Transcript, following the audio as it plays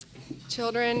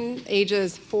Children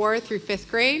ages 4 through 5th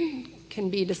grade can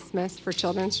be dismissed for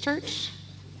Children's Church.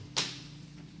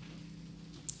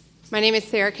 My name is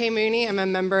Sarah K. Mooney. I'm a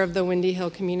member of the Windy Hill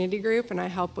Community Group, and I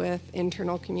help with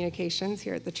internal communications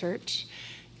here at the church.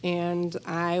 And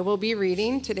I will be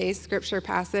reading today's scripture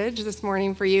passage this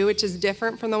morning for you, which is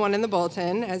different from the one in the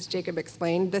bulletin, as Jacob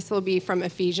explained. This will be from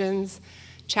Ephesians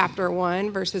chapter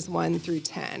 1, verses 1 through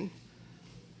 10.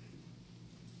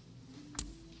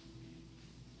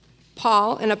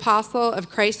 Paul, an apostle of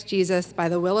Christ Jesus by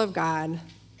the will of God,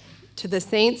 to the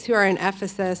saints who are in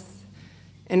Ephesus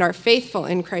and are faithful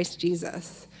in Christ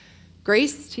Jesus,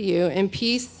 grace to you and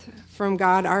peace from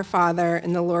God our Father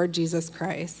and the Lord Jesus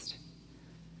Christ.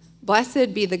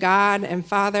 Blessed be the God and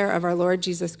Father of our Lord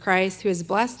Jesus Christ, who has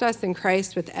blessed us in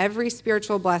Christ with every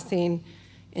spiritual blessing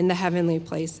in the heavenly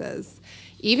places,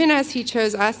 even as he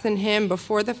chose us in him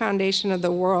before the foundation of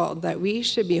the world, that we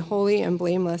should be holy and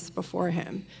blameless before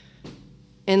him.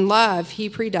 In love, he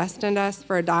predestined us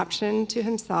for adoption to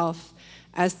himself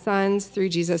as sons through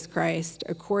Jesus Christ,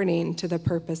 according to the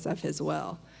purpose of his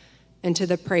will, and to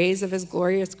the praise of his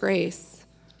glorious grace,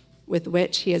 with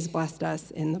which he has blessed us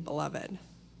in the beloved.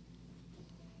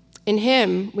 In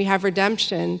him we have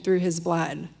redemption through his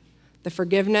blood, the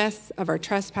forgiveness of our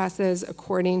trespasses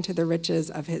according to the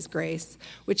riches of his grace,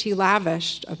 which he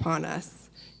lavished upon us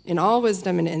in all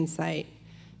wisdom and insight,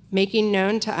 making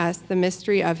known to us the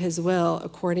mystery of his will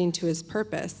according to his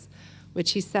purpose,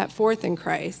 which he set forth in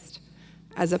Christ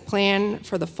as a plan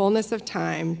for the fullness of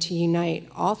time to unite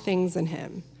all things in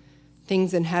him,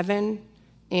 things in heaven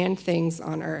and things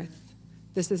on earth.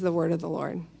 This is the word of the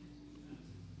Lord.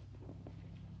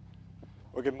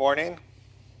 Well, good morning.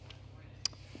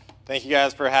 Thank you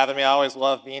guys for having me. I always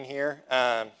love being here.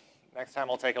 Next time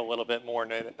I'll take a little bit more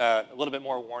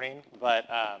warning, but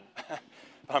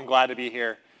I'm glad to be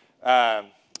here.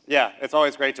 It's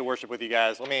always great to worship with you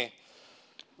guys. Let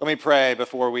me pray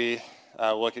before we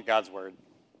look at God's word.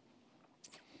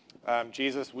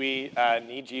 Jesus, we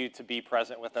need you to be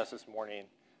present with us this morning,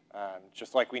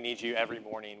 just like we need you every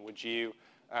morning. Would you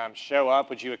show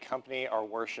up? Would you accompany our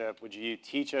worship? Would you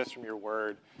teach us from your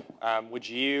word? Would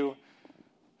you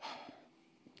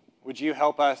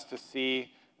help us to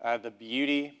see the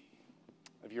beauty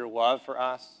of your love for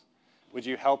us? Would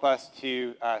you help us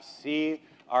to see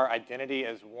our identity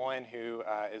as one who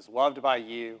is loved by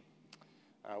you,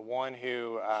 one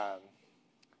who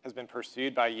has been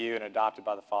pursued by you and adopted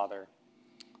by the Father?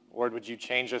 Lord, would you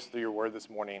change us through your word this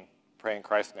morning? Pray in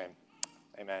Christ's name.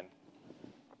 Amen.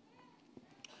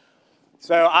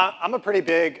 So I'm a pretty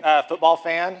big football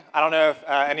fan. I don't know if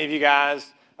any of you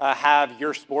guys have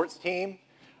your sports team.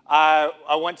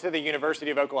 I went to the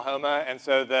University of Oklahoma, and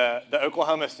so the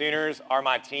Oklahoma Sooners are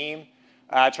my team.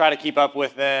 I try to keep up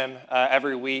with them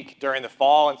every week during the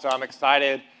fall, and so I'm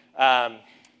excited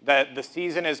that the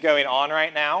season is going on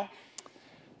right now.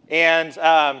 And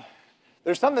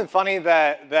there's something funny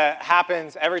that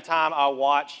happens every time I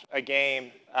watch a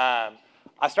game.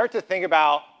 I start to think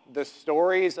about the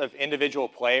stories of individual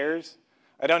players.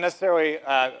 I don't necessarily,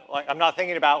 I'm not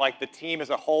thinking about like the team as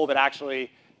a whole, but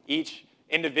actually each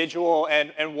individual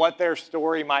and what their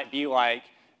story might be like.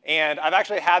 And I've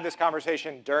actually had this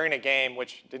conversation during a game,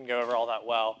 which didn't go over all that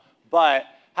well, but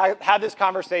I had this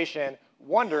conversation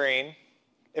wondering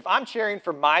if I'm cheering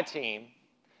for my team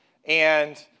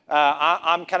and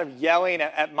I'm kind of yelling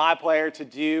at my player to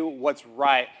do what's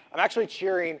right, I'm actually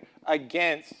cheering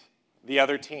against the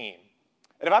other team.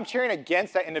 And if I'm cheering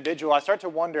against that individual, I start to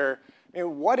wonder,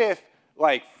 what if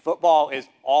like football is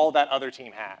all that other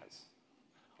team has?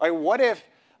 Like what if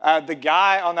the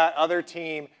guy on that other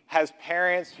team has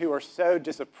parents who are so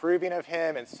disapproving of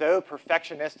him and so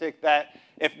perfectionistic that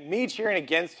if me cheering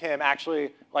against him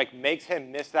actually like makes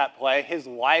him miss that play, his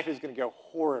life is going to go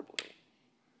horribly.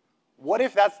 What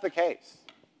if that's the case?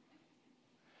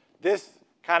 This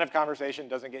kind of conversation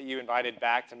doesn't get you invited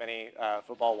back to many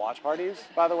football watch parties,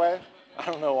 by the way. I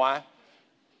don't know why.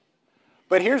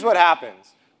 But here's what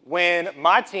happens. When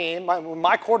when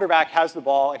my quarterback has the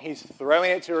ball and he's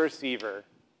throwing it to a receiver,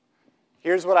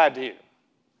 here's what I do.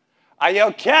 I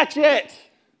yell, catch it!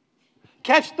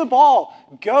 Catch the ball.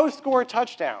 Go score a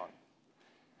touchdown.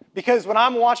 Because when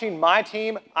I'm watching my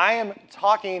team, I am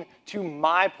talking to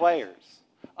my players.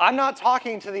 I'm not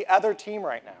talking to the other team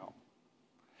right now.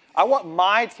 I want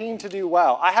my team to do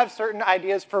well. I have certain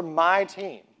ideas for my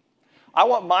team. I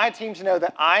want my team to know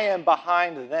that I am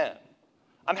behind them.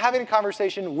 I'm having a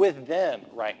conversation with them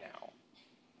right now.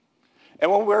 And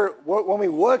when we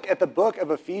look at the book of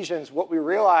Ephesians, what we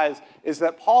realize is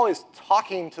that Paul is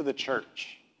talking to the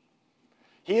church.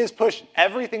 He has pushed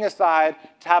everything aside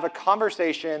to have a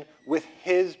conversation with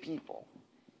his people.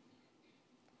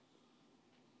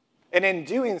 And in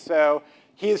doing so,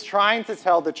 he is trying to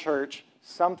tell the church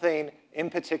something in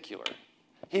particular.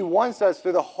 He wants us,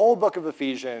 through the whole book of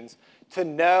Ephesians, to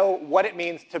know what it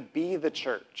means to be the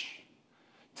church,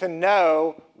 to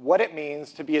know what it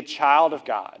means to be a child of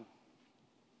God.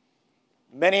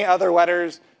 Many other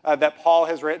letters that Paul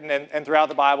has written and throughout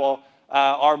the Bible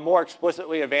are more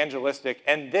explicitly evangelistic.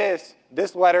 And this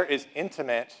letter is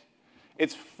intimate.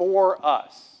 It's for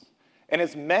us. And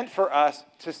it's meant for us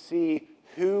to see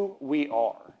who we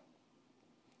are.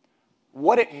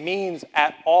 What it means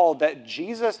at all that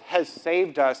Jesus has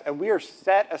saved us and we are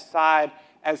set aside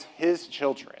as his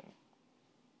children.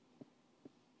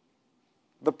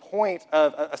 The point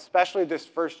of especially this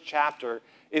first chapter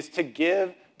is to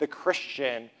give the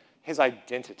Christian his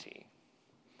identity.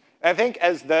 And I think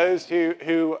as those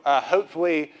who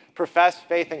hopefully profess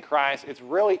faith in Christ, it's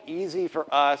really easy for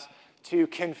us to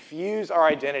confuse our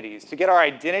identities, to get our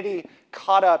identity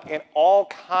caught up in all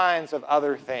kinds of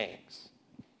other things.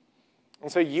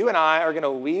 And so you and I are going to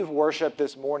leave worship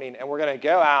this morning, and we're going to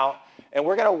go out, and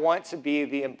we're going to want to be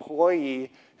the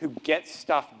employee who gets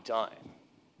stuff done,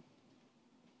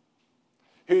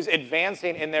 who's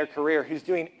advancing in their career, who's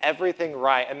doing everything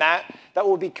right. And that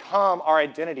will become our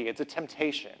identity. It's a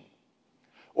temptation.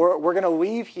 Or we're going to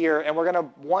leave here and we're going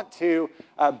to want to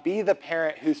be the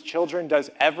parent whose children does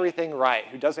everything right,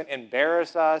 who doesn't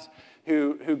embarrass us,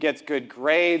 who gets good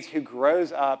grades, who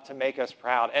grows up to make us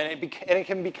proud. And it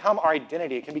can become our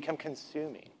identity. It can become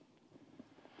consuming.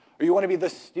 Or you want to be the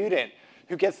student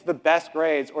who gets the best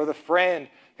grades, or the friend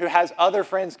who has other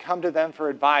friends come to them for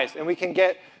advice. And we can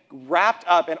get wrapped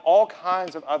up in all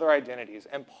kinds of other identities.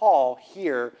 And Paul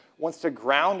here wants to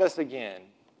ground us again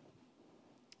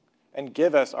and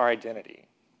give us our identity.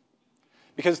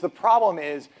 Because the problem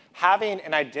is having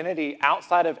an identity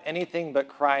outside of anything but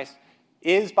Christ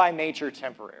is by nature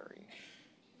temporary.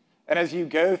 And as you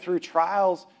go through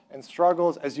trials and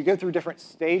struggles, as you go through different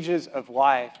stages of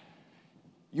life,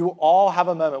 you all have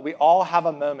a moment, we all have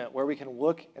a moment where we can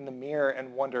look in the mirror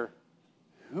and wonder,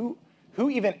 who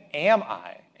even am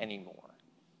I anymore?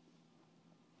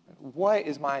 What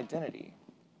is my identity?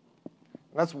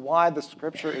 And that's why the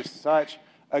scripture is such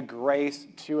a grace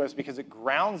to us, because it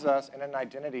grounds us in an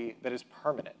identity that is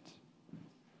permanent.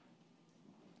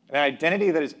 An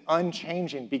identity that is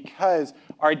unchanging, because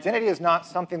our identity is not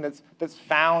something that's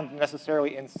found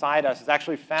necessarily inside us. It's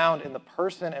actually found in the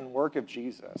person and work of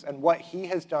Jesus and what he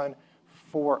has done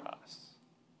for us.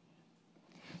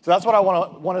 So that's what I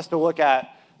want us to look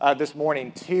at this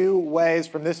morning. 2 ways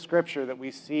from this scripture that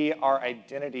we see our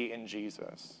identity in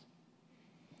Jesus.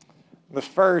 The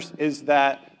first is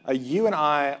that you and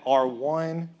I are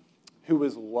one who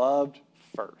was loved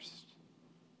first.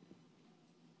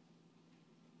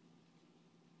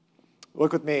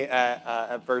 Look with me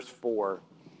at verse 4.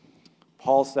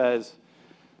 Paul says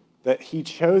that he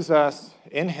chose us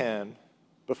in him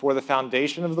before the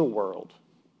foundation of the world,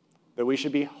 that we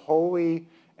should be holy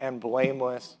and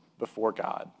blameless before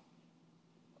God.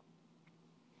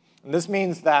 And this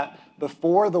means that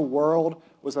before the world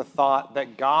was a thought,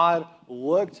 that God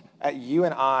looked at you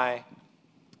and I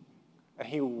and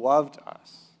he loved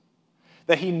us.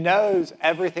 That he knows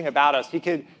everything about us.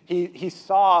 He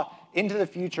saw into the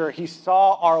future. He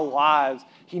saw our lives.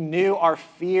 He knew our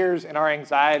fears and our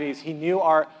anxieties. He knew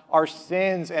our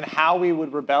sins and how we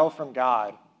would rebel from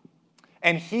God.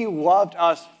 And he loved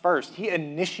us first. He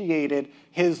initiated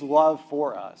his love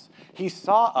for us. He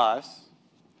saw us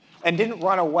and didn't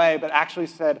run away, but actually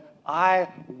said, I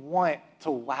want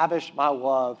to lavish my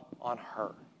love on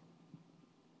her.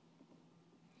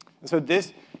 And so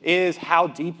this is how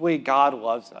deeply God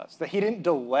loves us, that he didn't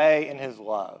delay in his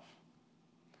love.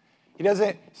 He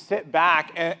doesn't sit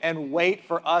back and wait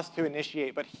for us to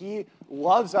initiate, but he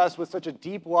loves us with such a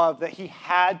deep love that he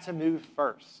had to move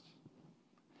first,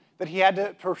 that he had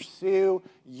to pursue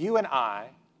you and I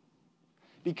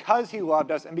because he loved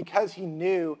us and because he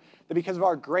knew that because of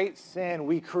our great sin,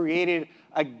 we created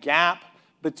a gap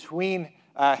between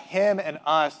him and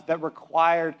us that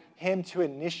required him to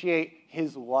initiate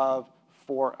his love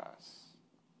for us.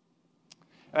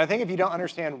 And I think if you don't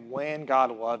understand when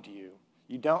God loved you,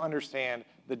 you don't understand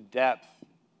the depth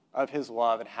of his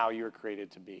love and how you were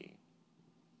created to be.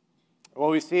 What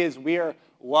we see is we are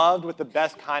loved with the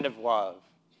best kind of love.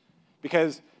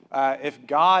 Because if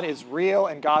God is real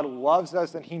and God loves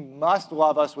us, then he must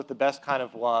love us with the best kind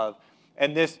of love.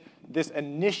 And this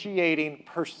initiating,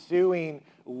 pursuing,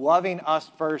 loving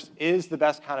us first is the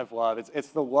best kind of love. It's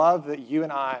the love that you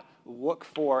and I look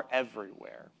for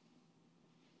everywhere.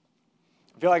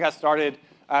 I feel like I started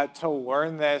to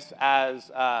learn this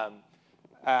as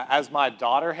my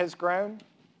daughter has grown.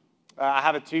 I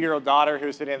have a 2-year-old daughter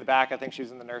who's sitting in the back. I think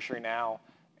she's in the nursery now.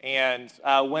 And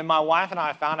when my wife and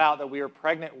I found out that we were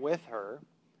pregnant with her,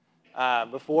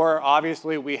 before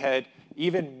obviously we had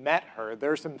even met her,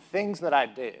 there are some things that I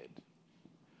did.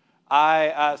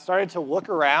 I started to look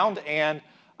around, and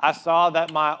I saw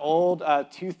that my old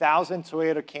 2000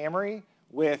 Toyota Camry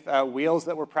with wheels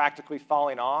that were practically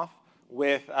falling off,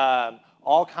 with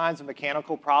all kinds of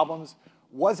mechanical problems,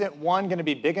 wasn't, one, going to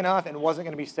be big enough and wasn't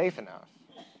going to be safe enough.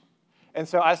 And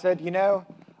so I said,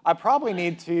 I probably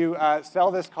need to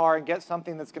sell this car and get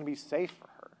something that's going to be safe for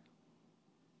her.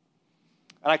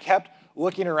 And I kept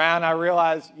looking around. I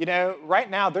realized, right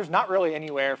now there's not really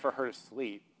anywhere for her to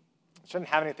sleep. She doesn't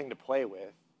have anything to play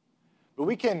with. But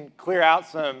we can clear out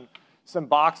some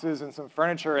boxes and some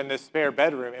furniture in this spare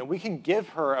bedroom, and we can give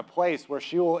her a place where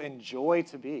she will enjoy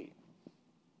to be.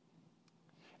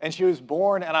 And she was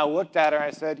born, and I looked at her and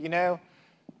I said,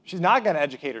 she's not going to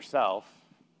educate herself.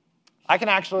 I can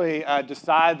actually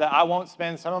decide that I won't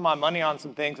spend some of my money on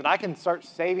some things, and I can start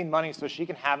saving money so she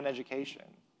can have an education.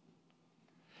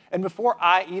 And before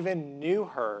I even knew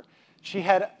her, she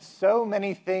had so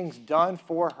many things done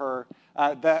for her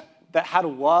that had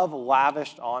love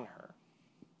lavished on her.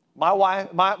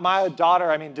 My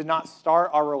daughter, did not start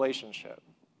our relationship.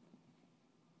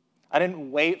 I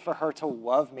didn't wait for her to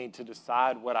love me to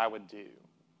decide what I would do.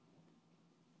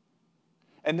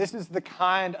 And this is the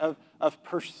kind of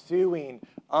pursuing,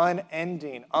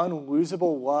 unending,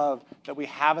 unlosable love that we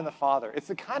have in the Father. It's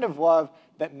the kind of love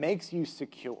that makes you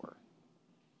secure.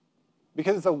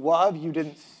 Because it's a love you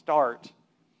didn't start,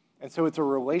 and so it's a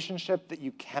relationship that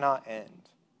you cannot end.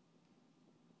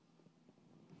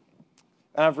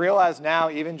 And I've realized now,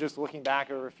 even just looking back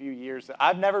over a few years, that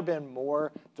I've never been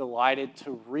more delighted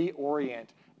to reorient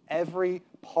every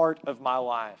part of my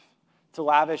life, to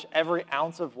lavish every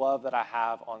ounce of love that I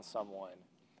have on someone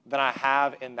than I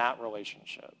have in that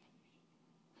relationship.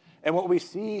 And what we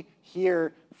see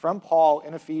here from Paul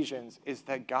in Ephesians is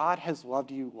that God has loved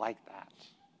you like that.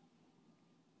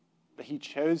 That he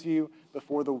chose you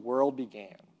before the world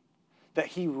began. That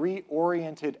he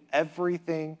reoriented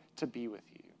everything to be with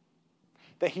you.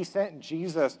 That he sent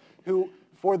Jesus, who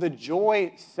for the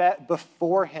joy set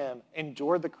before him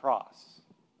endured the cross.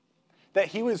 That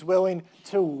he was willing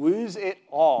to lose it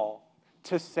all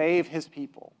to save his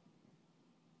people.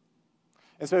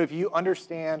 And so if you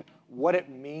understand what it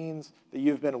means that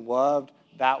you've been loved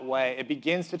that way, it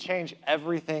begins to change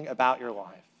everything about your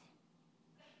life.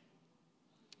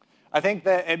 I think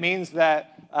that it means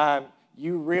that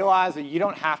you realize that you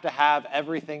don't have to have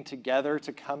everything together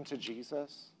to come to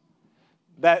Jesus.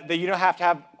 That you don't have to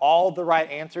have all the right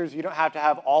answers. You don't have to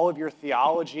have all of your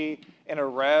theology in a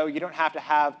row. You don't have to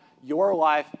have your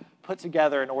life put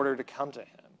together in order to come to him.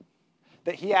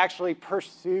 That he actually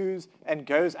pursues and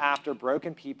goes after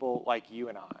broken people like you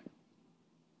and I.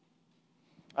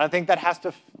 I think that has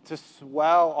to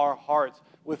swell our hearts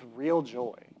with real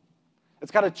joy.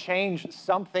 It's got to change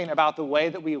something about the way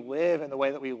that we live and the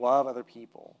way that we love other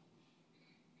people.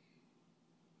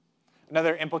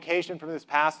 Another implication from this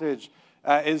passage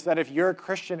is that if you're a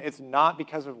Christian, it's not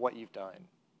because of what you've done.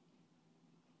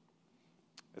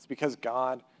 It's because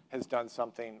God has done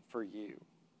something for you.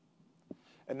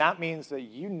 And that means that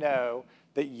you know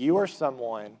that you are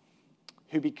someone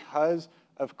who, because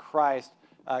of Christ,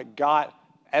 got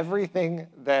everything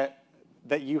that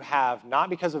you have, not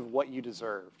because of what you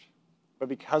deserved, but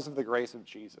because of the grace of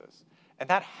Jesus. And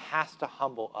that has to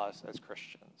humble us as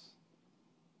Christians.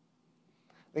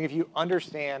 I think if you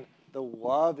understand the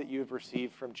love that you have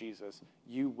received from Jesus,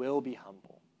 you will be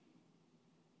humble.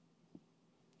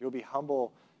 You'll be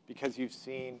humble because you've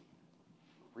seen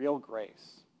real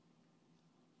grace.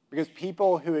 Because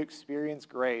people who experience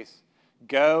grace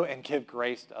go and give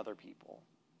grace to other people.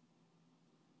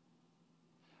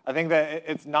 I think that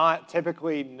it's not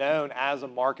typically known as a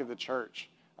mark of the church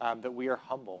that we are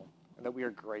humble and that we are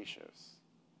gracious.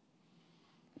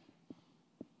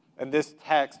 And this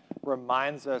text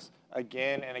reminds us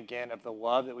again and again of the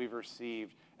love that we've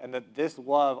received, and that this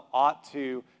love ought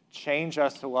to change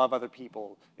us to love other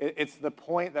people. It's the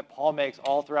point that Paul makes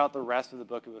all throughout the rest of the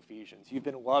book of Ephesians. You've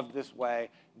been loved this way,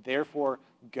 therefore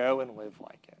go and live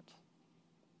like it.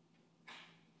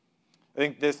 I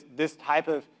think this type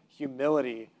of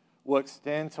humility will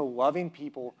extend to loving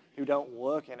people who don't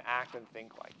look and act and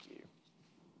think like you.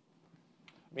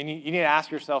 You need to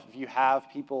ask yourself if you have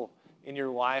people in your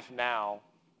life now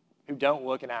who don't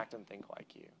look and act and think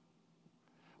like you.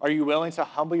 Are you willing to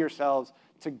humble yourselves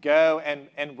to go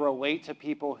and relate to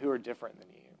people who are different than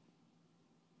you?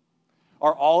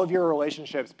 Are all of your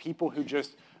relationships people who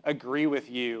just agree with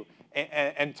you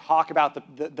and talk about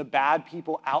the bad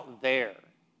people out there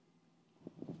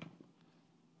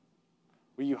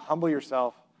you humble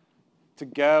yourself to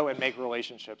go and make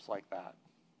relationships like that.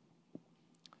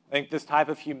 I think this type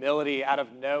of humility out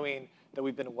of knowing that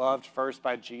we've been loved first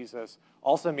by Jesus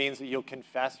also means that you'll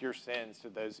confess your sins to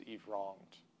those that you've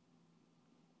wronged.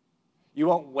 You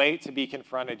won't wait to be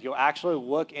confronted. You'll actually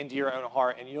look into your own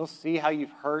heart and you'll see how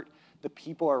you've hurt the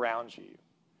people around you.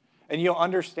 And you'll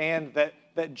understand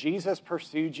that Jesus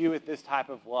pursued you with this type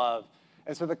of love.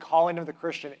 And so the calling of the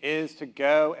Christian is to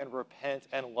go and repent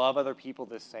and love other people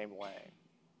this same way.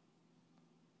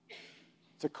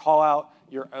 To call out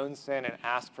your own sin and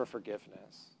ask for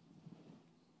forgiveness.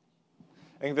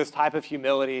 I think this type of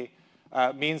humility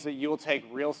means that you will take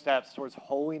real steps towards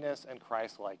holiness and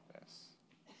Christ-likeness.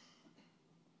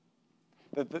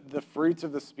 That the fruits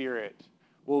of the Spirit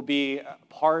will be a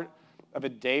part of a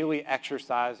daily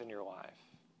exercise in your life.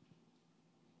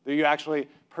 That you actually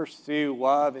pursue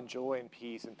love and joy and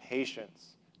peace and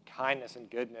patience, kindness and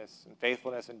goodness and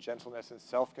faithfulness and gentleness and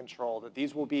self-control. That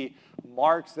these will be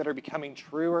marks that are becoming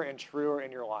truer and truer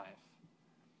in your life.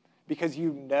 Because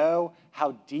you know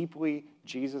how deeply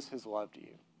Jesus has loved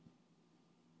you.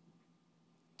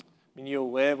 I mean,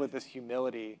 you'll live with this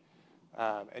humility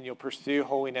and you'll pursue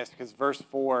holiness because verse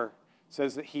 4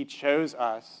 says that he chose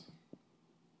us,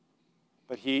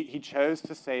 but he chose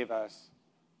to save us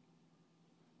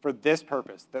for this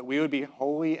purpose, that we would be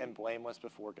holy and blameless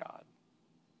before God.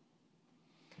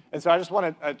 And so I just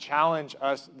want to challenge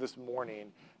us this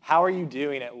morning. How are you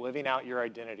doing at living out your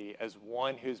identity as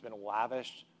one who's been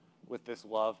lavished with this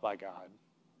love by God?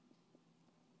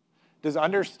 Does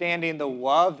understanding the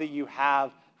love that you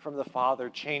have from the Father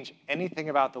change anything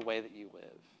about the way that you live?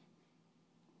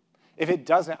 If it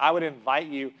doesn't, I would invite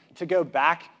you to go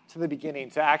back to the beginning,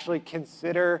 to actually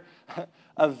consider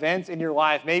events in your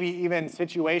life, maybe even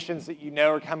situations that you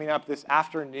know are coming up this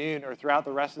afternoon or throughout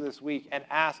the rest of this week, and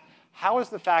ask, how has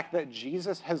the fact that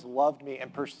Jesus has loved me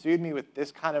and pursued me with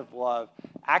this kind of love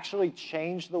actually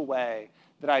changed the way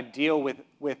that I deal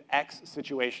with X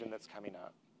situation that's coming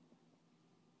up?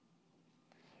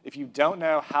 If you don't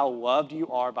know how loved you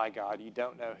are by God, you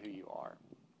don't know who you are.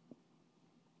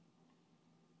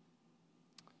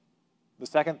 The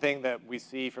second thing that we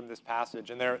see from this passage,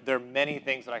 and there are many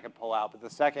things that I could pull out, but the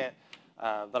second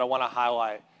that I want to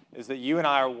highlight is that you and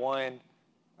I are one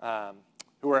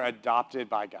who are adopted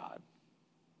by God.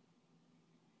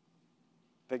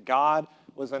 That God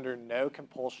was under no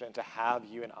compulsion to have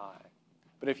you and I.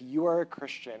 But if you are a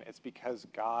Christian, it's because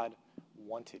God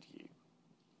wanted you.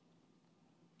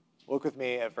 Look with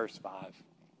me at verse 5.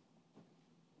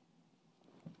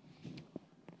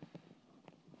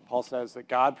 Paul says that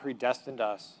God predestined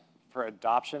us for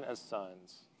adoption as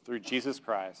sons through Jesus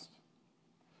Christ,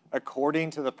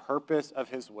 according to the purpose of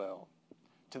his will,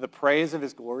 to the praise of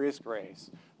his glorious grace,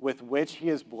 with which he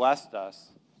has blessed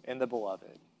us in the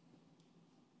beloved.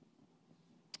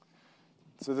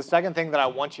 So the second thing that I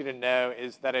want you to know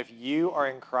is that if you are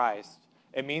in Christ,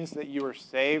 it means that you are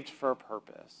saved for a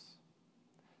purpose.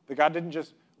 That God didn't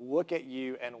just look at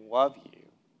you and love you.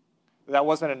 That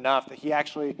wasn't enough, that he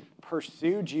actually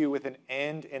pursued you with an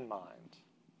end in mind.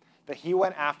 That he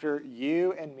went after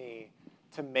you and me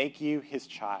to make you his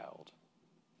child.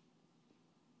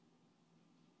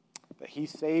 That he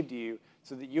saved you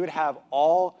so that you would have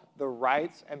all the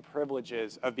rights and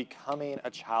privileges of becoming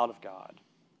a child of God.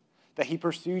 That he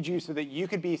pursued you so that you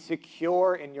could be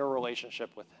secure in your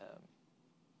relationship with him.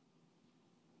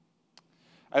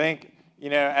 I think,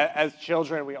 as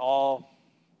children, we all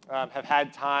have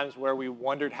had times where we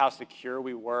wondered how secure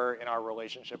we were in our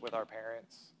relationship with our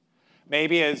parents.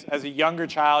 Maybe as a younger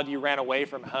child, you ran away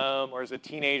from home, or as a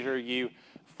teenager, you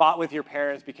fought with your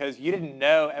parents because you didn't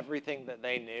know everything that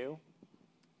they knew.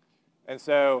 And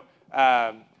so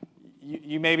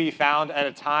you maybe found at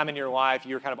a time in your life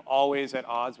you were kind of always at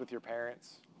odds with your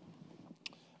parents.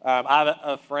 I have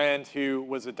a friend who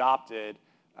was adopted.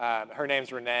 Her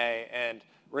name's Renee, and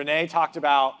Renee talked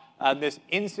about this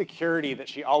insecurity that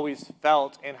she always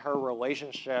felt in her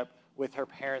relationship with her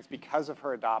parents because of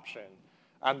her adoption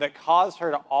that caused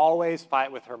her to always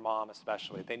fight with her mom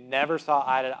especially. They never saw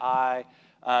eye to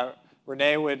eye.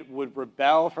 Renee would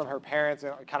rebel from her parents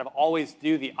and kind of always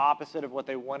do the opposite of what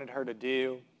they wanted her to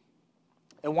do.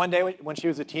 And one day when she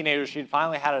was a teenager, she'd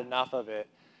finally had enough of it.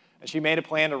 And she made a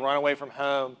plan to run away from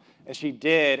home, and she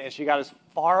did, and she got as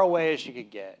far away as she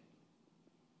could get.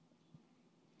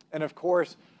 And of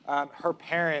course, her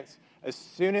parents, as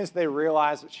soon as they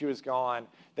realized that she was gone,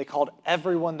 they called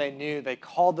everyone they knew. They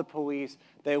called the police.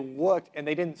 They looked, and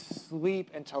they didn't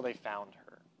sleep until they found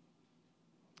her.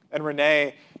 And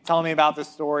Renee, telling me about this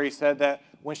story, said that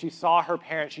when she saw her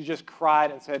parents, she just cried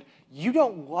and said, "You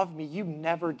don't love me. You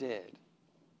never did."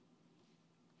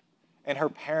 And her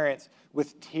parents,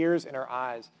 with tears in her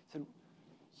eyes, said,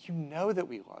 "You know that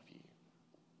we love you.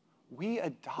 We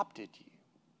adopted you.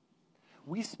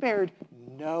 We spared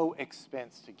no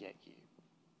expense to get you.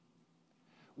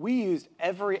 We used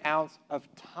every ounce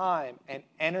of time and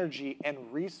energy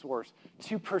and resource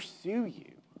to pursue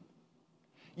you.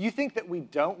 You think that we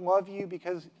don't love you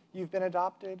because you've been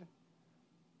adopted?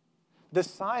 The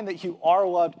sign that you are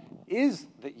loved is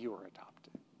that you are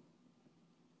adopted.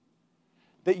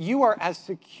 That you are as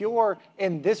secure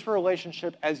in this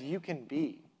relationship as you can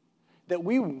be. That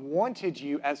we wanted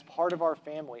you as part of our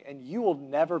family, and you will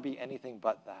never be anything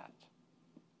but that."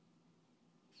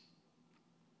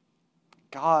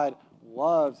 God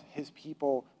loves his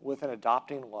people with an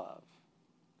adopting love.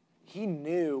 He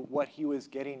knew what he was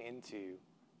getting into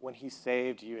when he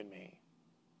saved you and me.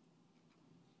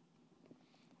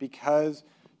 Because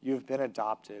you have been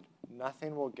adopted,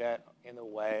 nothing will get in the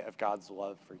way of God's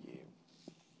love for you.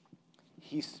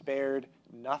 He spared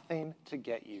nothing to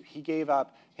get you. He gave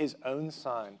up his own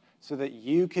son so that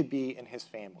you could be in his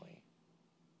family.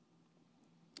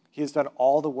 He has done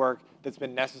all the work that's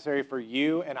been necessary for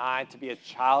you and I to be a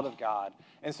child of God.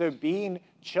 And so being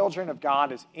children of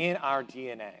God is in our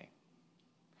DNA.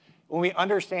 When we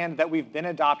understand that we've been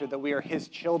adopted, that we are his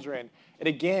children, it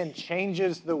again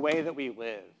changes the way that we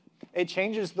live. It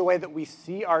changes the way that we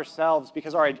see ourselves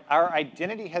because our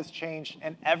identity has changed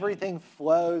and everything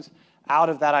flows out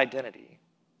of that identity.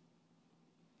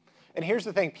 And here's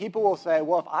the thing. People will say,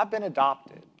 well, if I've been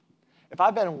adopted, if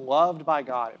I've been loved by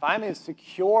God, if I'm as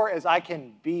secure as I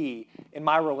can be in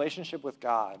my relationship with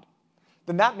God,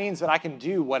 then that means that I can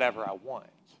do whatever I want.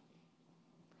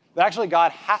 That actually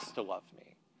God has to love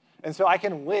me. And so I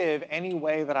can live any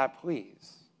way that I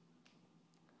please.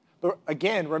 But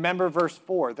again, remember verse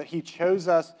 4, that he chose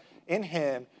us in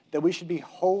him that we should be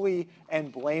holy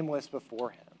and blameless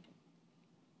before him.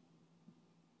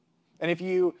 And if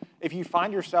you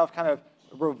find yourself kind of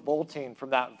revolting from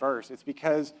that verse, it's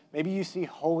because maybe you see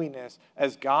holiness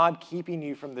as God keeping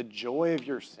you from the joy of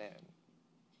your sin.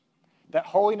 That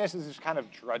holiness is just kind of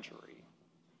drudgery.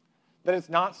 That it's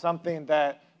not something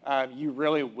that you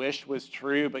really wish was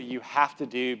true, but you have to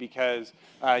do because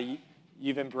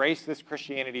you've embraced this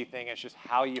Christianity thing. It's just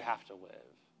how you have to live.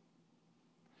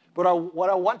 But what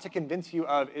I want to convince you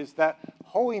of is that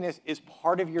holiness is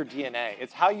part of your DNA.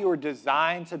 It's how you were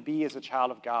designed to be as a child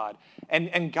of God.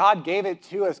 And God gave it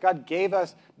to us. God gave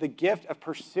us the gift of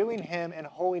pursuing him in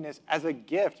holiness as a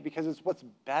gift because it's what's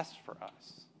best for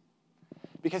us.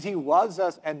 Because he loves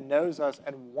us and knows us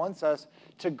and wants us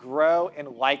to grow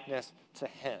in likeness to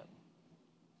him.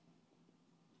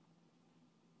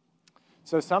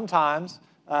 So sometimes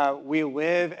we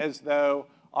live as though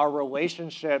our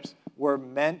relationships were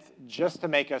meant just to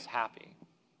make us happy.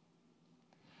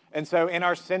 And so in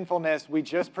our sinfulness, we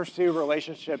just pursue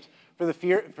relationships for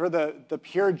the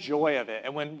pure joy of it.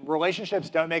 And when relationships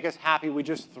don't make us happy, we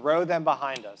just throw them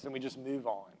behind us and we just move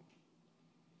on.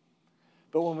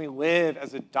 But when we live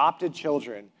as adopted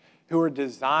children who are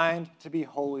designed to be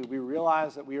holy, we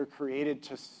realize that we are created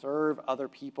to serve other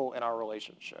people in our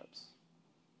relationships.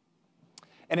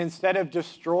 And instead of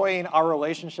destroying our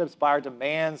relationships by our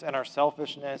demands and our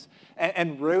selfishness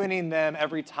and ruining them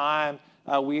every time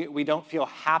we don't feel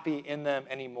happy in them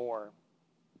anymore,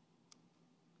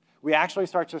 we actually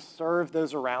start to serve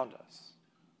those around us.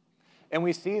 And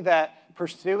we see that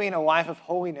pursuing a life of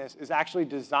holiness is actually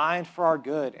designed for our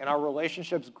good, and our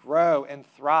relationships grow and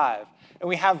thrive, and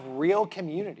we have real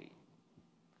community.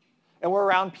 And we're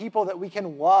around people that we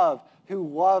can love, who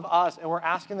love us, and we're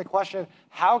asking the question,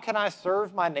 how can I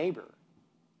serve my neighbor?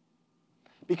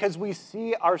 Because we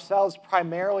see ourselves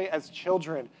primarily as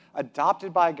children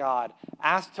adopted by God,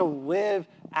 asked to live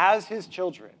as his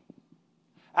children,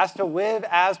 asked to live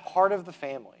as part of the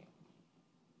family.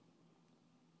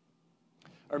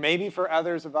 Or maybe for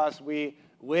others of us, we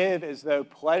live as though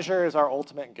pleasure is our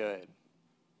ultimate good.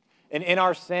 And in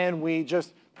our sin, we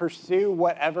just pursue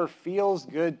whatever feels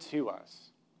good to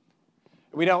us.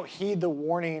 We don't heed the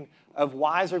warning of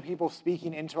wiser people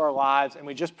speaking into our lives, and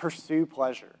we just pursue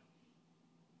pleasure.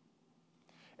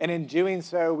 And in doing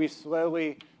so, we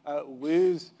slowly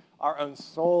lose our own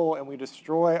soul, and we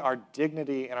destroy our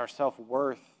dignity and our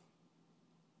self-worth.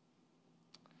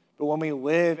 But when we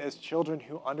live as children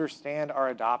who understand our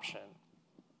adoption,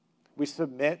 we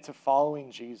submit to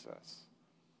following Jesus.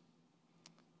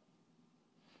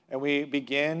 And we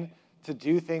begin to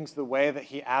do things the way that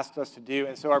he asked us to do.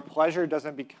 And so our pleasure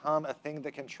doesn't become a thing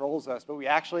that controls us, but we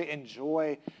actually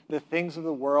enjoy the things of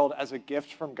the world as a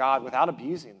gift from God without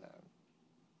abusing them.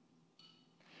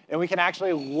 And we can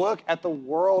actually look at the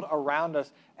world around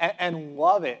us and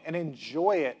love it and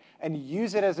enjoy it and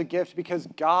use it as a gift because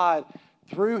God,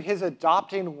 through his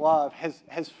adopting love,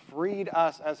 has freed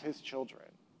us as his children.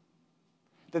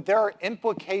 That there are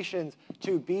implications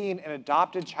to being an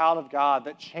adopted child of God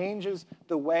that changes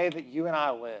the way that you and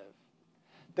I live.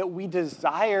 That we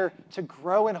desire to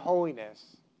grow in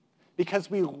holiness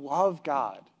because we love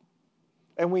God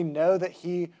and we know that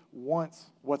he wants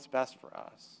what's best for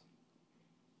us.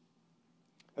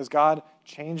 As God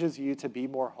changes you to be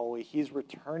more holy, he's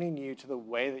returning you to the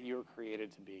way that you were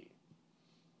created to be.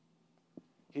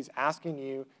 He's asking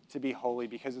you to be holy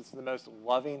because it's the most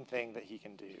loving thing that he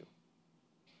can do.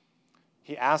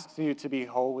 He asks you to be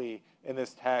holy in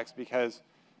this text because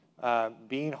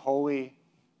being holy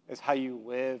is how you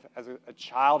live as a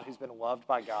child who's been loved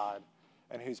by God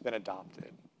and who's been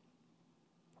adopted.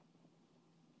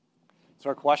 So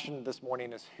our question this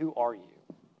morning is, who are you?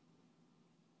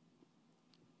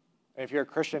 And if you're a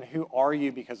Christian, who are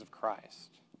you because of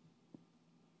Christ?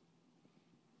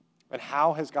 And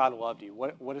how has God loved you?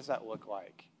 What does that look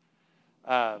like?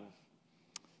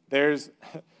 There's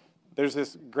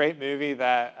this great movie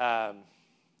that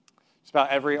just about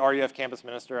every RUF campus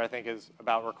minister, I think, is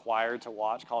about required to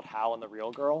watch called Hal and the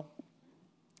Real Girl.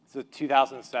 It's a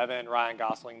 2007 Ryan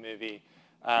Gosling movie.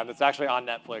 It's actually on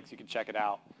Netflix. You can check it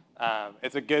out.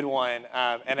 It's a good one,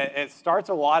 and it starts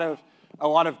a lot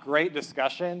of great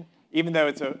discussion, even though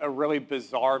it's a really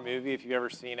bizarre movie. If you've ever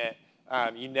seen it,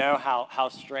 you know how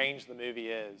strange the movie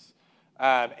is.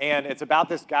 And it's about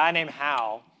this guy named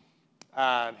Hal,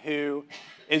 who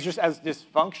is just as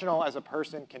dysfunctional as a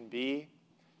person can be.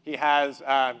 He has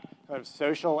kind of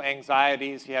social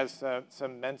anxieties. He has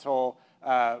some mental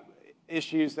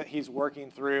issues that he's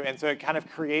working through. And so it kind of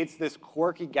creates this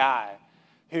quirky guy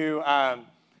who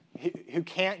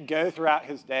can't go throughout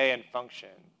his day and function.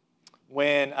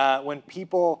 When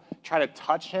people try to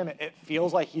touch him, it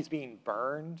feels like he's being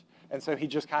burned. And so he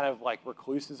just kind of like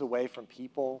recluses away from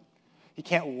people. He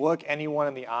can't look anyone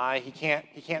in the eye. He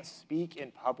can't speak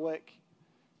in public.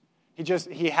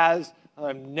 He has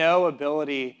no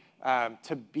ability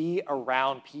to be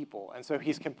around people. And so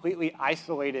he's completely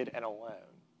isolated and alone.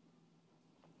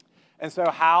 And so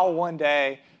Hal one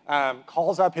day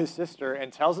calls up his sister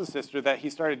and tells his sister that he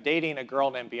started dating a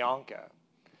girl named Bianca.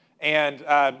 And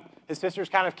his sister's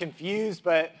kind of confused,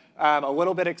 but a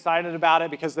little bit excited about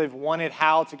it because they've wanted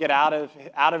Hal to get out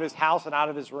of his house and out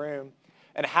of his room.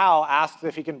 And Hal asks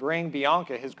if he can bring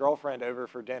Bianca, his girlfriend, over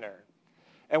for dinner.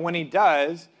 And when he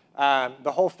does,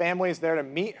 the whole family is there to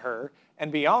meet her.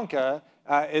 And Bianca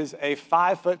is a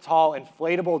 5-foot-tall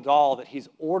inflatable doll that he's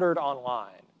ordered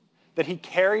online, that he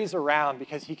carries around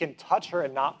because he can touch her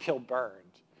and not feel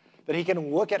burned, that he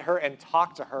can look at her and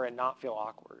talk to her and not feel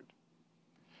awkward.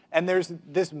 And there's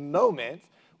this moment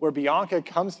where Bianca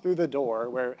comes through the door,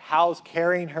 where Hal's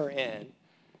carrying her in,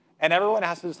 and everyone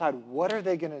has to decide, what are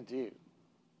they going to do?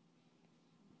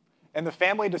 And the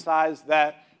family decides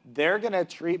that they're going to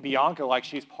treat Bianca like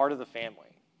she's part of the family.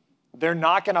 They're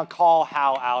not going to call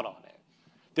Hal out on it.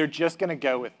 They're just going to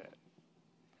go with it.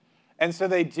 And so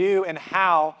they do, and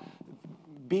Hal,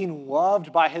 being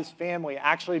loved by his family,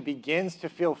 actually begins to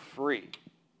feel free.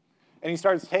 And he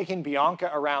starts taking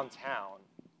Bianca around town.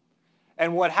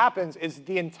 And what happens is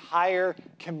the entire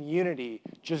community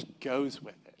just goes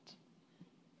with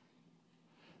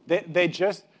it.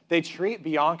 They treat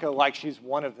Bianca like she's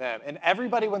one of them. And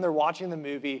everybody, when they're watching the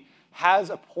movie, has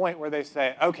a point where they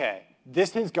say, okay,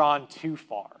 this has gone too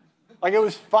far. Like, it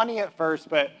was funny at first,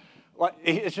 but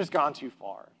it's just gone too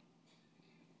far.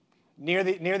 Near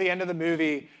the end of the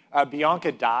movie,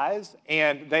 Bianca dies,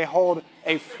 and they hold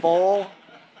a full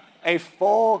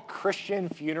Christian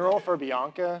funeral for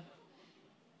Bianca.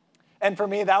 And for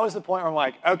me, that was the point where I'm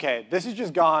like, okay, this has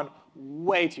just gone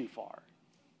way too far.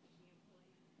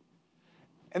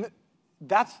 And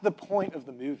that's the point of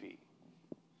the movie.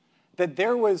 That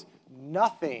there was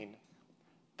nothing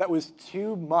that was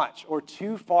too much or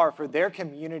too far for their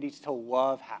communities to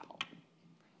love Hal.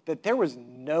 That there was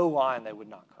no line they would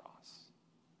not cross.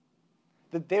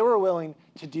 That they were willing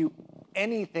to do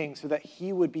anything so that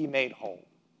he would be made whole.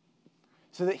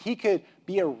 So that he could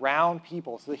be around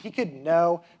people, so that he could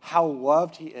know how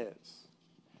loved he is.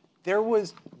 There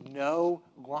was no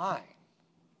line.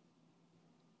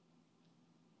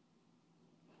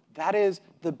 That is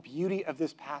the beauty of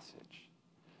this passage.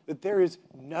 That there is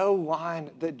no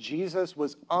line that Jesus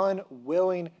was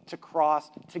unwilling to cross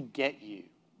to get you.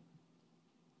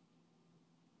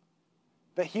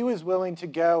 That he was willing to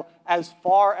go as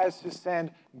far as to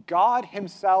send God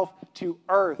himself to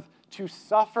earth to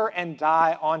suffer and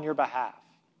die on your behalf.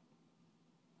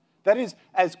 That is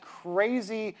as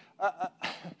crazy, a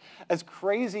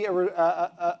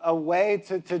way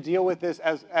to deal with this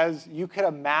as you could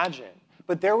imagine.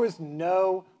 But there was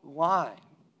no line.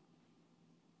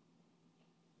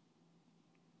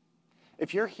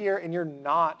 If you're here and you're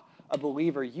not a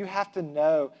believer, you have to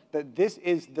know that this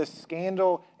is the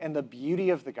scandal and the beauty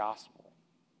of the gospel.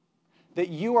 That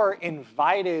you are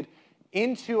invited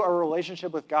into a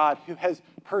relationship with God who has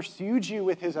pursued you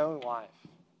with his own life,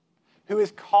 who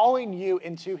is calling you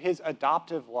into his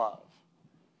adoptive love.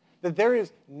 That there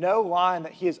is no line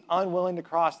that he is unwilling to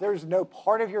cross. There is no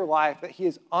part of your life that he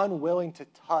is unwilling to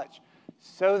touch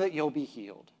so that you'll be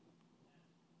healed.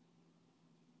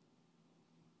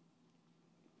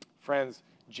 Friends,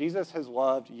 Jesus has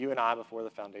loved you and I before the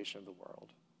foundation of the world.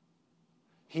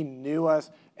 He knew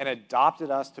us and adopted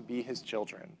us to be his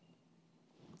children.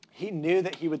 He knew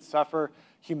that he would suffer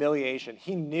humiliation.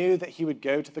 He knew that he would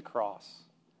go to the cross.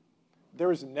 There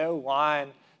was no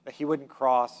line that he wouldn't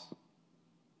cross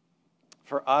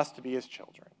for us to be his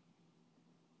children.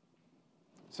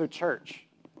 So, church,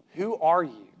 who are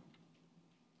you?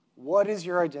 What is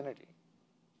your identity?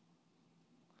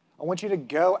 I want you to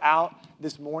go out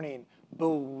this morning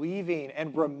believing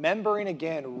and remembering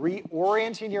again,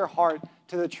 reorienting your heart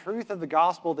to the truth of the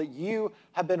gospel that you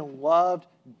have been loved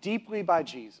deeply by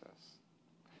Jesus,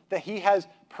 that he has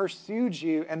pursued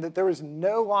you and that there is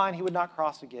no line he would not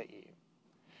cross to get you,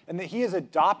 and that he has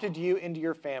adopted you into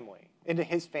your family, into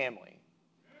his family,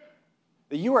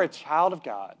 that you are a child of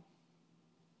God.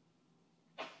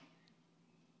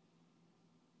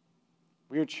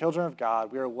 We are children of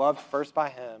God. We are loved first by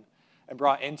him and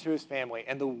brought into his family.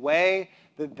 And the way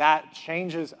that that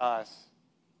changes us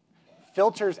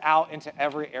filters out into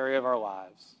every area of our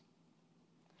lives.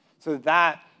 So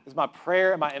that is my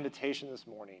prayer and my invitation this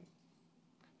morning,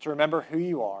 to remember who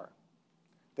you are,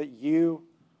 that you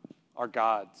are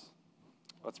God's.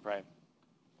 Let's pray.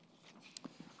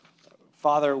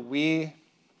 Father, we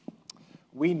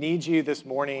need you this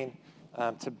morning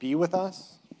to be with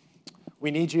us.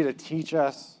 We need you to teach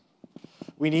us.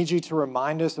 We need you to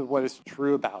remind us of what is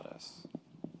true about us.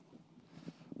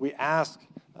 We ask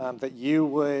that you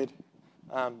would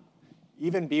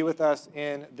even be with us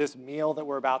in this meal that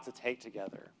we're about to take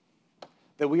together,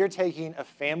 that we are taking a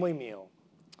family meal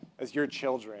as your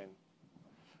children.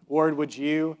 Lord, would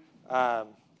you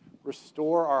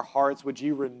restore our hearts? Would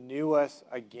you renew us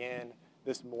again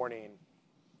this morning?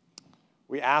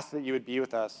 We ask that you would be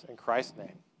with us in Christ's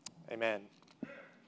name. Amen.